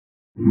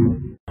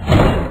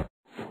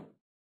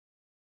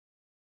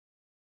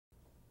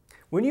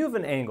When you have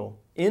an angle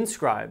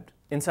inscribed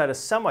inside a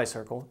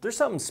semicircle, there's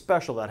something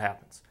special that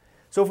happens.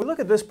 So if we look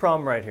at this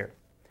problem right here,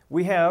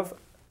 we have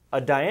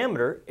a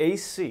diameter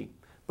AC.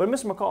 But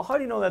Mr. McCall, how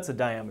do you know that's a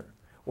diameter?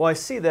 Well, I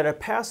see that it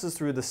passes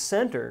through the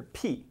center,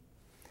 P.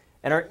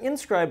 And our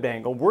inscribed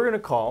angle we're going to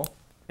call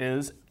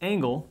is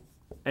angle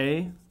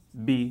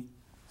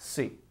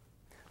ABC.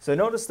 So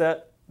notice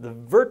that the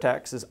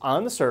vertex is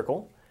on the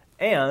circle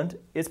and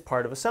it's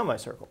part of a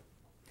semicircle.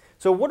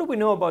 So what do we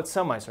know about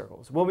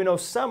semicircles? Well, we know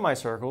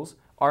semicircles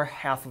are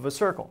half of a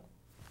circle.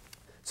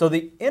 So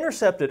the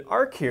intercepted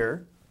arc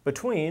here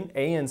between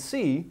A and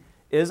C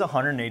is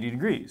 180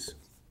 degrees.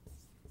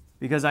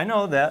 Because I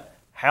know that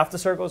half the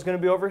circle is going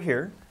to be over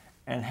here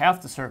and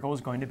half the circle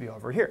is going to be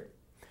over here.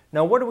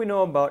 Now what do we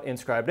know about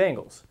inscribed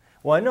angles?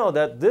 Well, I know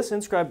that this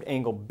inscribed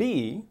angle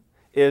B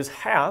is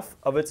half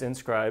of its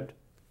inscribed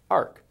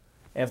arc.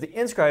 And if the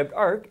inscribed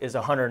arc is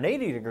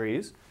 180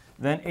 degrees,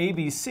 then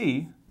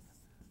ABC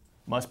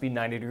must be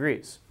 90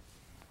 degrees.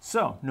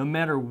 So no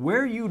matter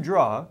where you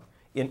draw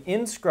an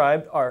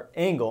inscribed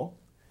angle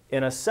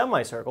in a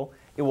semicircle,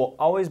 it will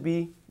always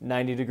be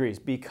 90 degrees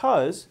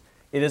because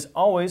it is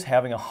always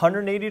having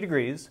 180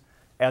 degrees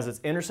as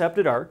its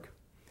intercepted arc,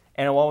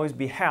 and it will always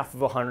be half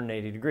of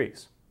 180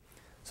 degrees.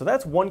 So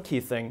that's one key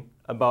thing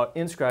about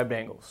inscribed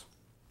angles.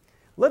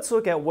 Let's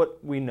look at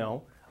what we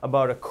know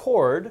about a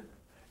chord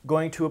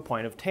going to a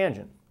point of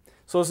tangent.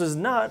 So this is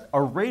not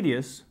a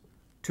radius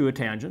to a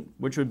tangent,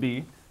 which would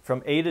be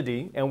from A to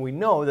D, and we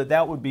know that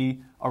that would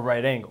be a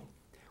right angle.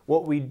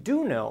 What we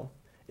do know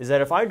is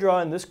that if I draw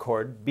in this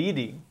chord,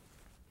 BD,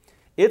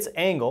 its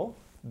angle,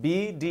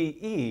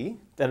 BDE,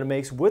 that it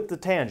makes with the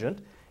tangent,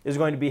 is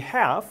going to be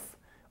half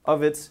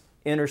of its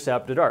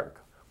intercepted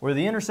arc, where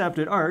the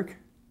intercepted arc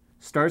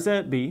starts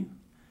at B,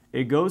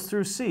 it goes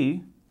through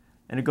C,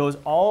 and it goes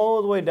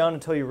all the way down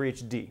until you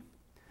reach D.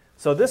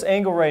 So this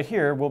angle right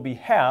here will be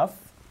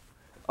half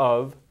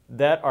of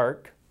that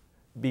arc,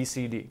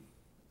 BCD.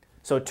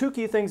 So two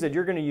key things that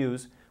you're going to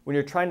use when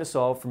you're trying to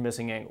solve for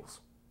missing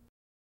angles.